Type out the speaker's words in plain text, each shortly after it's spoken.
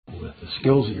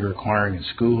skills that you're acquiring in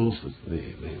schools,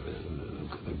 the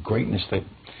greatness that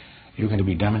you're going to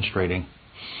be demonstrating,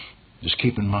 just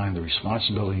keep in mind the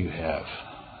responsibility you have,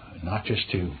 not just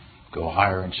to go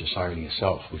higher in society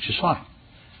yourself, which is fine.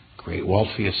 Create wealth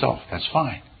for yourself, that's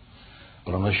fine.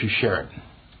 But unless you share it,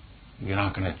 you're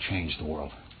not going to change the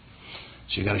world.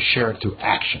 So you got to share it through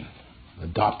action.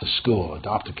 Adopt a school,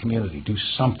 adopt a community, do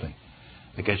something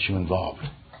that gets you involved.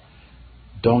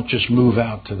 Don't just move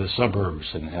out to the suburbs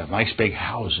and have nice big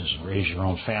houses and raise your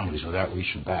own families without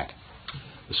reaching back.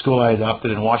 The school I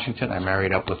adopted in Washington, I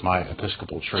married up with my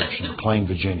Episcopal church in McLean,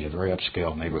 Virginia, a very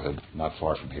upscale neighborhood not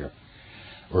far from here.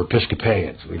 We're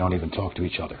Episcopalians. We don't even talk to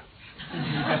each other.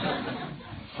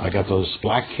 I got those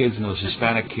black kids and those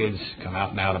Hispanic kids come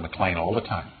out and out of McLean all the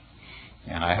time.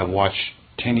 And I have watched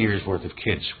 10 years worth of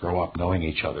kids grow up knowing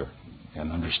each other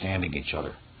and understanding each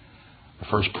other. The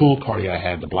first pool party I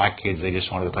had, the black kids, they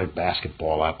just wanted to play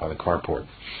basketball out by the carport.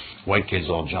 White kids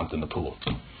all jumped in the pool.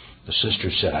 The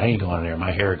sisters said, I ain't going in there.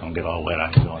 My hair is going to get all wet. I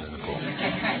ain't going in the pool.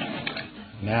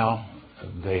 Now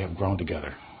they have grown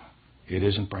together. It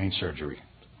isn't brain surgery.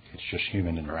 It's just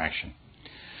human interaction.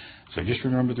 So just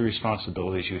remember the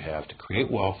responsibilities you have to create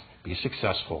wealth, be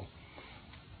successful,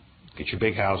 get your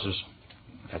big houses.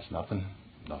 That's nothing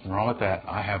wrong with that.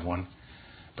 I have one.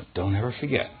 But don't ever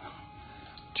forget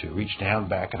to reach down,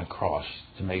 back, and across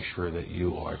to make sure that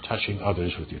you are touching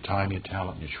others with your time, your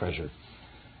talent, and your treasure.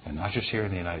 And not just here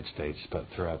in the United States, but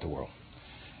throughout the world.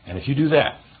 And if you do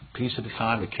that, piece at a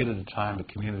time, a kid at a time, a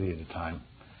community at a time,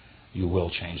 you will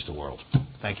change the world.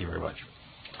 Thank you very much.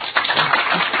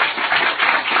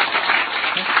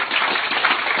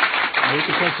 You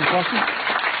can take some questions.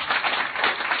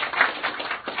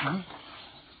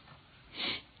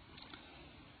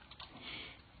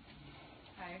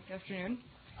 Hi, good afternoon.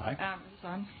 Hi. Is this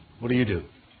on? What do you do?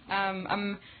 I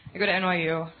go to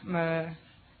NYU.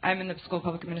 I'm in the School of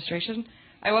Public Administration.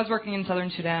 I was working in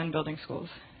Southern Sudan building schools.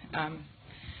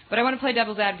 But I want to play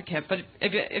devil's advocate. But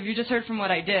if you just heard from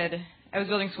what I did, I was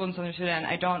building schools in Southern Sudan.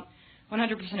 I don't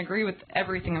 100% agree with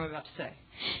everything I'm about to say.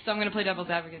 So I'm going to play devil's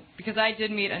advocate. Because I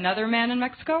did meet another man in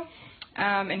Mexico,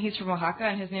 and he's from Oaxaca,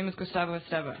 and his name is Gustavo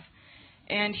Esteva.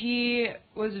 And he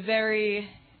was very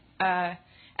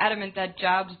adamant that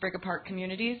jobs break apart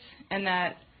communities, and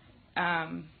that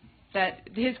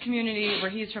his community,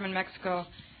 where he's from in Mexico,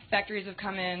 factories have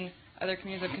come in, other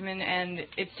communities have come in, and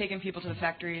it's taken people to the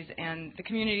factories, and the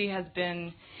community has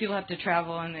been, people have to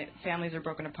travel, and the families are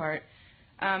broken apart.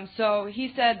 So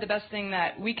he said the best thing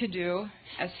that we could do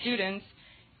as students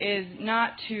is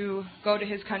not to go to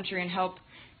his country and help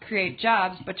create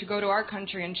jobs, but to go to our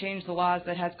country and change the laws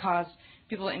that has caused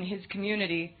people in his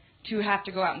community to have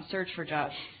to go out and search for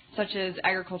jobs, such as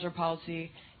agriculture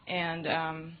policy and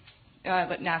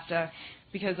NAFTA,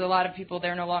 because a lot of people,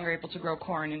 they're no longer able to grow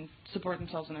corn and support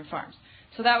themselves on their farms.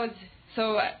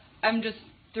 So I'm just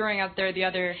throwing out there the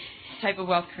other type of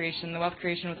wealth creation, the wealth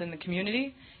creation within the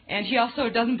community. And he also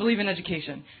doesn't believe in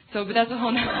education. So, but that's a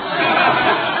whole that's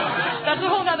a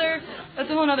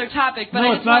whole other topic. But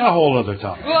No, it's not a whole other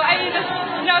topic. Well, I mean, it's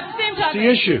the same topic.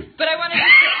 It's the issue. But I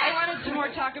wanted to more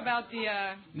talk about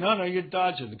the. No, you're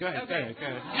dodging. Go ahead. Okay. Go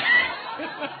ahead.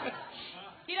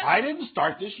 I didn't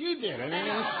start this. You did. I mean.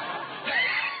 Well,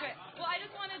 I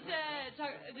just wanted to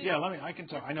talk. I can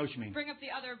talk. I know what you mean. Bring up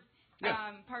the other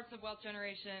parts of wealth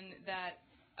generation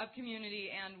of community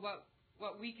and what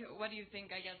do you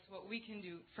think, I guess, what we can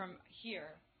do from here,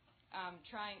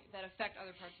 trying that affect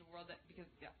other parts of the world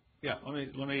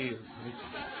Let me.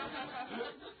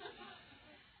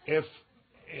 If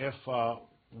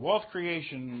wealth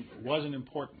creation wasn't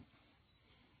important,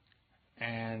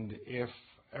 and if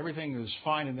everything is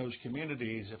fine in those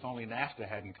communities, if only NAFTA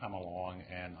hadn't come along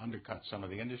and undercut some of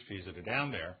the industries that are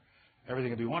down there, everything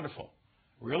would be wonderful.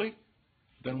 Really?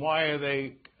 Then why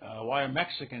are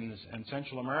Mexicans and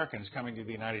Central Americans coming to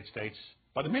the United States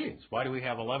by the millions? Why do we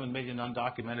have 11 million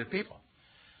undocumented people?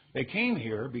 They came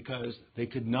here because they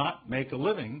could not make a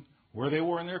living where they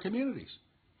were in their communities.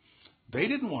 They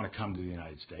didn't want to come to the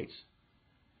United States.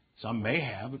 Some may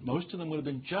have, but most of them would have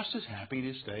been just as happy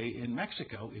to stay in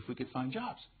Mexico if we could find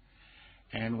jobs.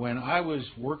 And when I was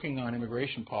working on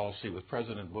immigration policy with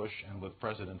President Bush and with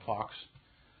President Fox,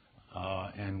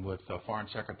 and with Foreign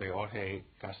Secretary Jorge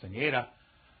Castañeda,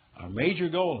 our major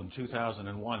goal in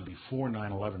 2001, before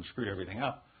 9/11 screwed everything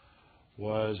up,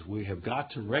 was we have got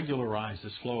to regularize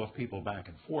this flow of people back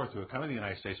and forth who are coming to the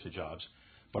United States for jobs,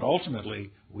 but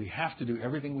ultimately we have to do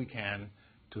everything we can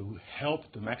to help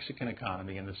the Mexican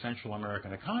economy and the Central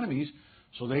American economies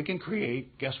so they can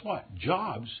create, guess what,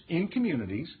 jobs in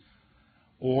communities,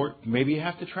 or maybe you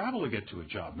have to travel to get to a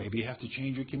job. Maybe you have to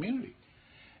change your community.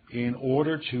 in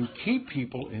order to keep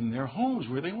people in their homes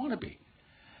where they want to be.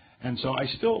 And so I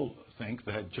still think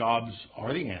that jobs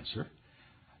are the answer.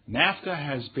 NAFTA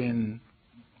has been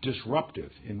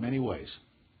disruptive in many ways.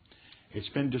 It's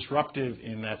been disruptive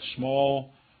in that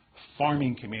small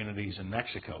farming communities in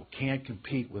Mexico can't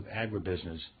compete with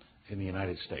agribusiness in the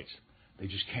United States. They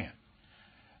just can't.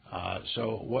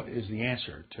 So what is the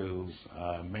answer? To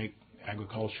make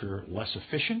agriculture less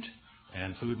efficient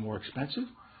and food more expensive?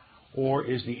 Or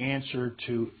is the answer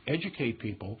to educate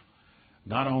people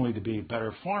not only to be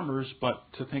better farmers, but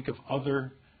to think of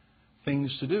other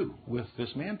things to do with this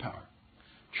manpower?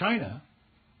 China,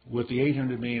 with the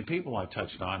 800 million people I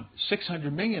touched on,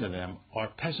 600 million of them are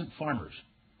peasant farmers.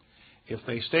 If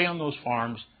they stay on those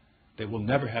farms, they will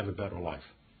never have a better life.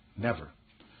 Never.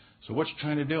 So what's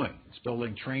China doing? It's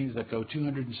building trains that go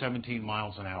 217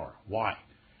 miles an hour. Why?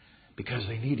 Because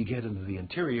they need to get into the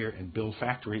interior and build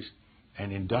factories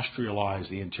and industrialize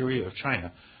the interior of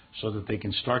China so that they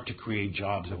can start to create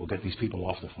jobs that will get these people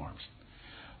off the farms.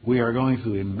 We are going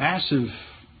through a massive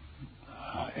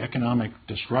economic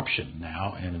disruption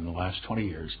now and in the last 20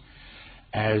 years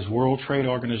as World Trade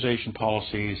Organization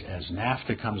policies, as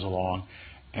NAFTA comes along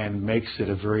and makes it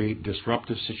a very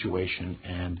disruptive situation,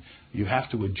 and you have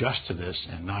to adjust to this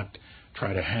and not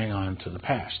try to hang on to the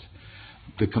past.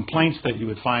 The complaints that you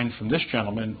would find from this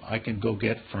gentleman, I can go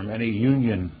get from any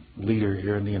union leader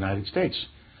here in the United States.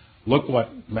 Look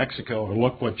what Mexico, or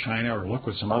look what China, or look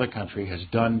what some other country has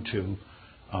done to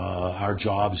our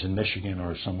jobs in Michigan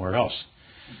or somewhere else.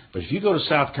 But if you go to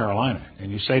South Carolina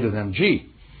and you say to them, gee,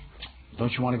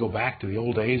 don't you want to go back to the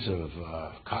old days of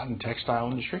cotton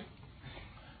textile industry?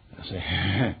 I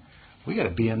say, we got a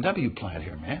BMW plant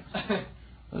here, man.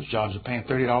 Those jobs are paying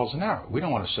 $30 an hour. We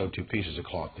don't want to sew two pieces of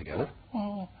cloth together.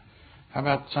 Well, how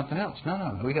about something else?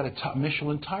 No, we got a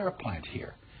Michelin tire plant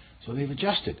here. So they've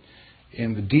adjusted.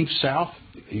 In the Deep South,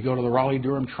 you go to the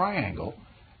Raleigh-Durham Triangle,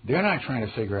 they're not trying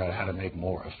to figure out how to make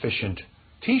more efficient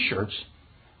T-shirts.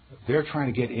 They're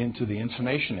trying to get into the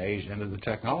information age, into the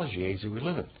technology age that we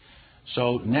live in.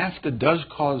 So NAFTA does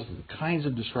cause the kinds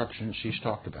of disruptions she's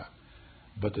talked about.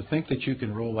 But to think that you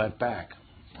can roll that back,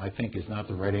 I think, is not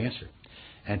the right answer.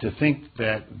 And to think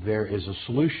that there is a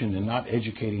solution in not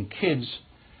educating kids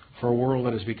for a world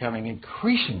that is becoming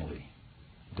increasingly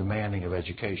demanding of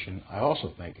education, I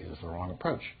also think is the wrong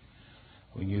approach.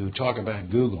 When you talk about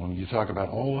Google and you talk about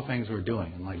all the things we're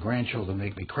doing, and my grandchildren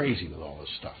make me crazy with all this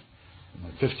stuff. My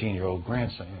 15-year-old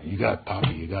grandson,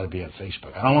 Poppy, you got to be on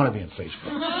Facebook. I don't want to be on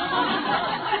Facebook.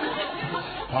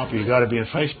 Poppy, you got to be on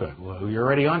Facebook. Well, you're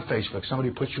already on Facebook. Somebody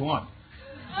put you on.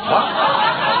 What?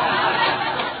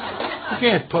 You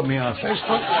can't put me on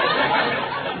Facebook.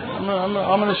 I'm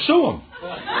going to sue them.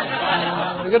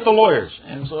 I get the lawyers.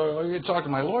 And so you talk to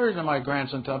my lawyers, and my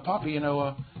grandson tells Poppy, you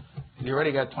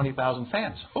already got 20,000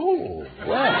 fans. Oh,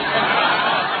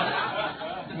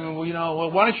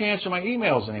 well, why don't you answer my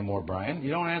emails anymore, Brian?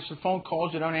 You don't answer phone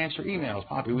calls, you don't answer emails.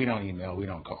 Poppy, we don't email, we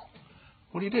don't call.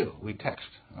 What do? We text.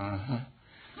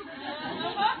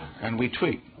 And we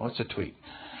tweet. What's a tweet?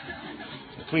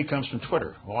 A tweet comes from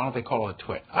Twitter. Well, why don't they call it a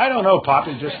twit? I don't know,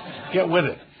 Poppy, just get with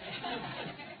it.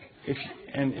 If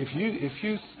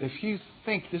you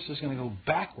think this is going to go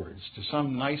backwards to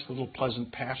some nice little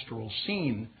pleasant pastoral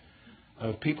scene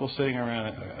of people sitting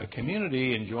around a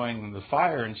community enjoying the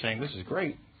fire and saying this is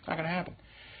great, it's not going to happen.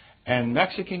 And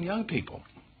Mexican young people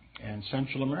and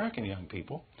Central American young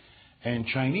people and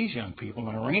Chinese young people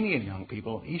and Iranian young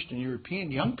people and Eastern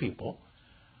European young people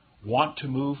want to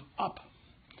move up.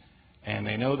 And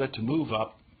they know that to move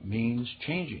up means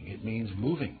changing. It means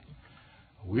moving.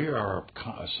 We are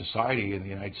a society in the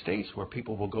United States where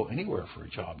people will go anywhere for a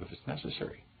job if it's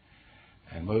necessary.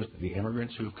 And most of the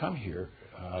immigrants who have come here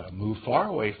move far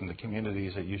away from the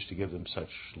communities that used to give them such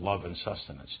love and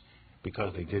sustenance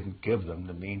because they didn't give them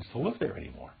the means to live there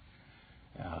anymore.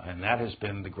 And that has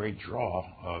been the great draw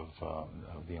of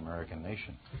the American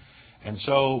nation. And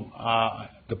so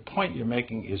the point you're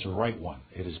making is a right one.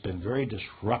 It has been very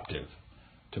disruptive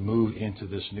to move into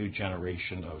this new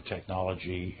generation of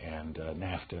technology and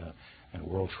NAFTA and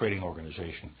World Trading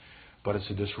Organization. But it's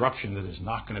a disruption that is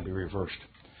not going to be reversed.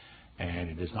 And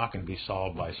it is not going to be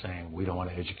solved by saying we don't want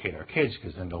to educate our kids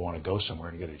because then they'll want to go somewhere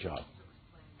and get a job.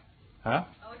 Huh?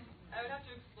 I would have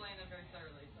to explain it very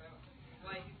thoroughly. So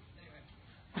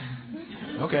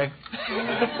anyway. Okay.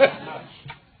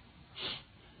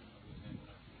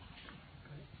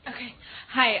 Okay.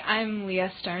 Hi, I'm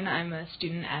Leah Stern. I'm a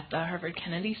student at the Harvard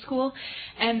Kennedy School.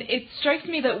 And it strikes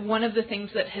me that one of the things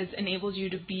that has enabled you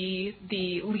to be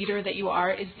the leader that you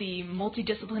are is the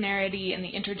multidisciplinarity and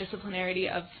the interdisciplinarity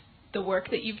of the work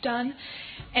that you've done.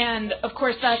 And of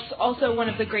course, that's also one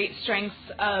of the great strengths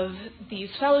of these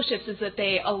fellowships, is that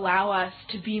they allow us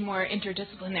to be more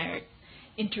interdisciplinary.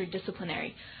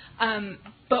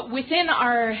 But within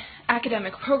our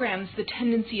academic programs, the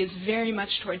tendency is very much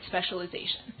towards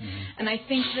specialization. And I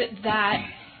think that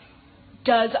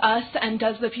does us and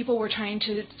does the people we're trying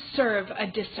to serve a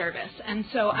disservice. And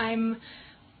so I'm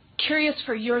curious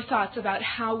for your thoughts about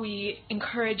how we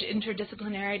encourage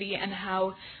interdisciplinarity and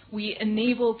how we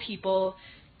enable people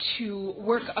to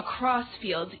work across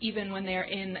fields even when they're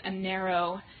in a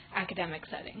narrow academic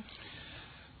setting.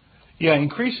 Yeah,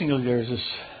 increasingly there's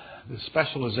this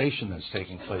specialization that's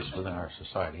taking place within our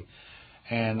society.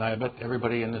 And I bet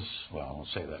everybody in this, well, I won't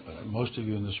say that, but most of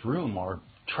you in this room are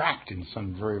tracked in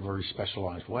some very, very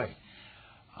specialized way.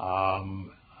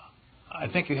 I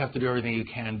think you have to do everything you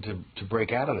can to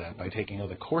break out of that by taking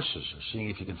other courses or seeing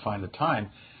if you can find the time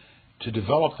to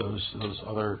develop those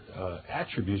other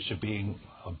attributes of being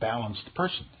a balanced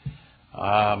person.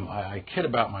 I kid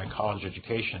about my college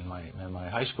education. My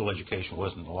high school education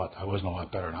wasn't a lot. I wasn't a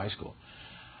lot better in high school.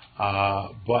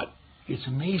 But it's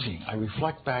amazing. I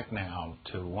reflect back now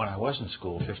to when I was in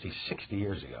school 50, 60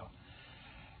 years ago,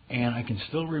 and I can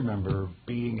still remember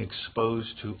being exposed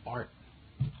to art.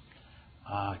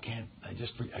 I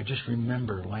just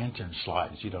remember lantern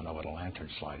slides. You don't know what a lantern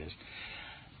slide is,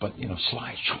 but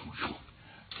slides.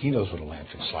 He knows what a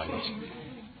lantern slide is.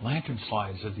 Lantern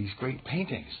slides are these great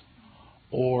paintings,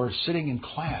 or sitting in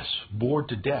class bored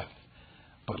to death,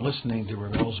 but listening to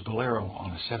Ravel's Bolero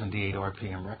on a 78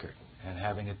 RPM record and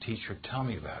having a teacher tell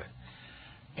me about it.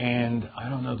 And I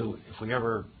don't know if we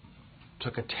ever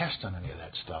took a test on any of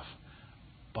that stuff,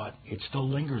 but it still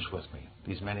lingers with me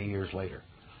these many years later.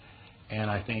 And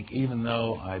I think even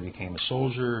though I became a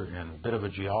soldier and a bit of a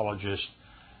geologist,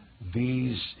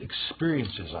 these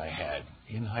experiences I had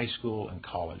in high school and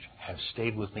college have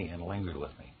stayed with me and lingered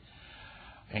with me.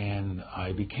 And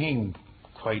I became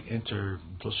quite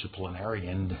interdisciplinary,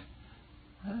 and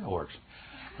that works,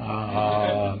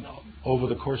 over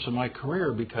the course of my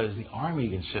career, because the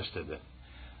Army insisted that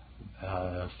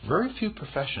very few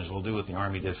professions will do what the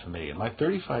Army did for me. In my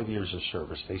 35 years of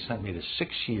service, they sent me to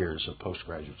 6 years of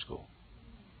postgraduate school.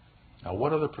 Now,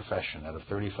 what other profession out of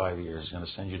 35 years is going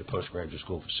to send you to postgraduate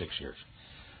school for 6 years?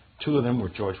 2 of them were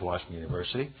George Washington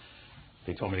University.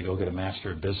 They told me to go get a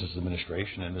Master of Business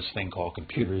Administration and this thing called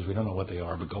computers. We don't know what they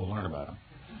are, but go learn about them.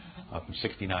 From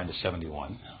 69 to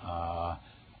 71. I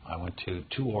went to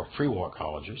 3 war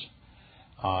colleges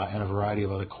and a variety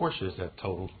of other courses that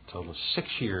totaled 6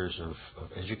 years of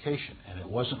education. And it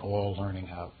wasn't all learning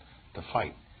how to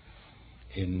fight.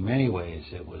 In many ways,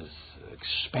 it was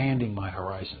expanding my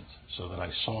horizons so that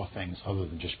I saw things other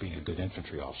than just being a good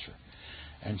infantry officer.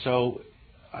 And so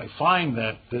I find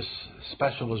that this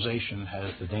specialization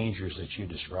has the dangers that you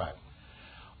describe.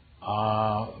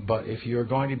 But if you're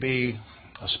going to be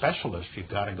a specialist, you've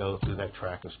got to go through that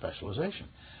track of specialization.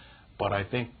 But I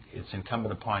think it's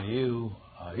incumbent upon you,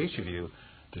 each of you,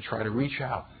 to try to reach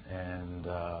out and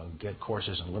get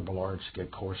courses in liberal arts,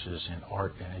 get courses in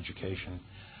art and education.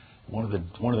 One of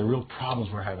the real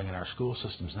problems we're having in our school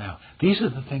systems now, these are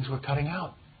the things we're cutting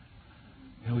out.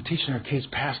 We're teaching our kids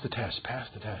pass the test,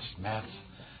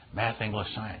 math, English,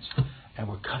 science, and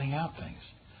we're cutting out things.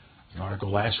 An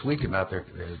article last week about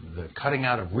the cutting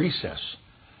out of recess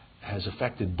has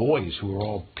affected boys who are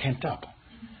all pent up,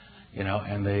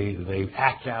 and they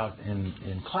act out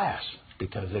in class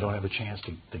because they don't have a chance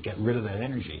to get rid of that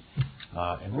energy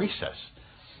in recess.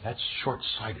 That's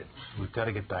short-sighted. We've got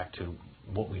to get back to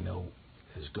what we know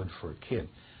is good for a kid,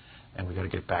 and we've got to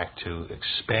get back to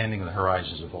expanding the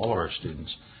horizons of all of our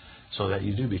students so that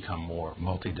you do become more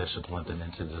multidisciplined and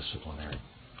interdisciplinary.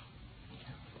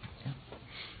 Yeah.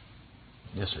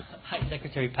 Yes, sir. Hi,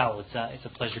 Secretary Powell. It's a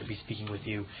pleasure to be speaking with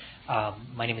you.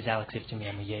 My name is Alex Iftimi.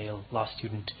 I'm a Yale law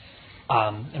student.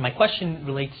 And my question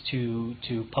relates to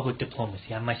public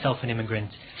diplomacy. I'm myself an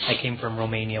immigrant. I came from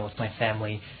Romania with my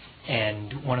family.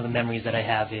 And one of the memories that I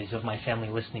have is of my family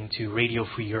listening to Radio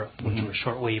Free Europe, which were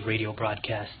shortwave radio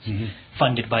broadcasts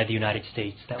funded by the United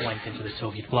States that went into the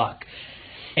Soviet bloc.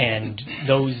 And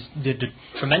those did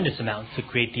tremendous amounts to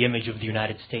create the image of the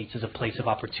United States as a place of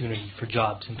opportunity for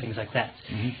jobs and things like that.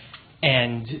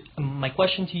 And my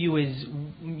question to you is,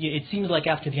 it seems like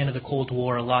after the end of the Cold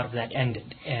War, a lot of that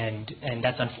ended, and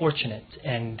that's unfortunate.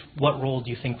 And what role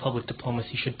do you think public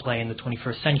diplomacy should play in the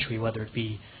 21st century, whether it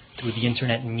be through the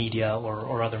internet and media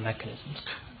or other mechanisms?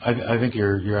 I think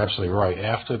you're absolutely right.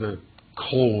 After the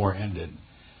Cold War ended,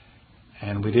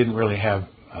 and we didn't really have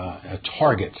a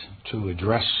target to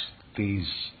address these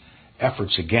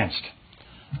efforts against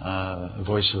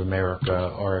Voice of America,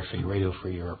 RFE, Radio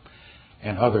Free Europe,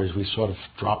 and others, we sort of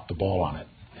dropped the ball on it.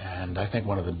 And I think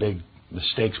one of the big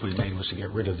mistakes we made was to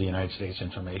get rid of the United States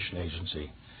Information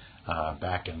Agency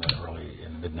back in the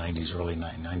mid-'90s, early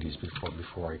 90s,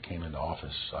 before I came into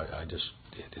office.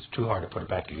 It's too hard to put it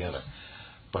back together,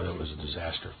 but it was a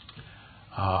disaster.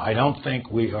 I don't think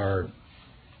we are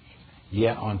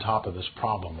yet on top of this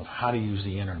problem of how to use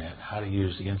the internet, how to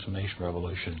use the information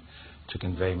revolution to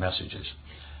convey messages.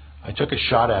 I took a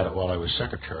shot at it while I was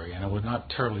secretary, and it was not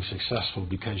terribly successful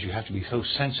because you have to be so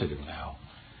sensitive now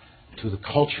to the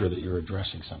culture that you're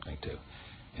addressing something to.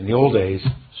 In the old days,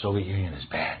 Soviet Union is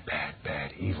bad, bad,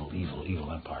 bad, evil, evil,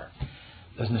 evil empire.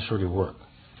 Doesn't necessarily work.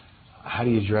 How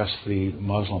do you address the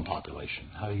Muslim population?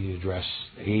 How do you address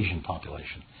the Asian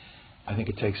population? I think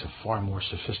it takes a far more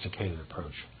sophisticated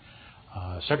approach.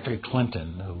 Secretary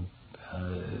Clinton, who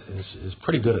is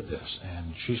pretty good at this,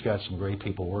 and she's got some great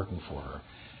people working for her,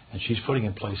 and she's putting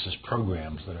in place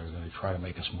programs that are going to try to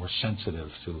make us more sensitive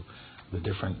to the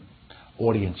different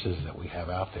audiences that we have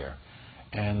out there.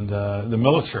 And the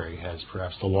military has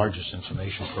perhaps the largest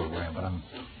information program, but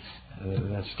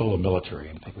that's still the military,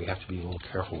 and I think we have to be a little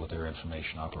careful with their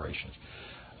information operations.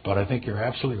 But I think you're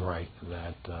absolutely right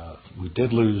that we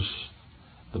did lose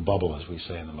the bubble, as we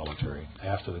say in the military,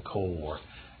 after the Cold War,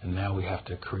 and now we have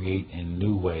to create in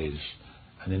new ways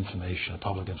a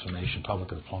public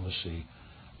diplomacy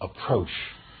approach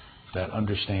that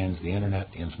understands the internet,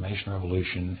 the information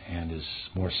revolution, and is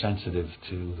more sensitive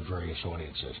to the various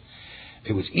audiences.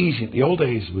 It was easy. The old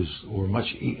days were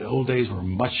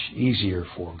much easier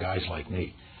for guys like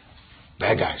me.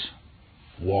 Bad guys,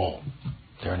 wall.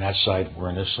 They're on that side. We're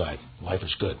on this side. Life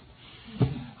is good.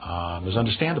 It was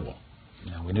understandable.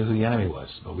 We knew who the enemy was,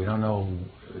 but we don't know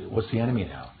what's the enemy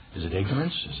now. Is it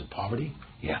ignorance? Is it poverty?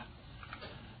 Yeah.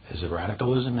 Is it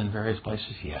radicalism in various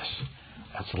places? Yes.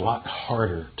 That's a lot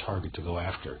harder target to go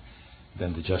after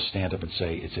than to just stand up and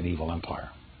say it's an evil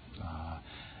empire.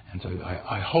 And so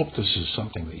I hope this is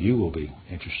something that you will be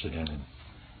interested in and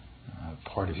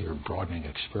part of your broadening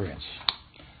experience,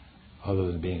 other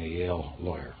than being a Yale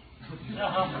lawyer.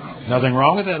 Nothing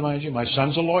wrong with that, mind you. My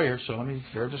son's a lawyer, so let me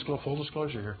full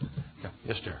disclosure here. Yeah.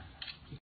 Yes, dear.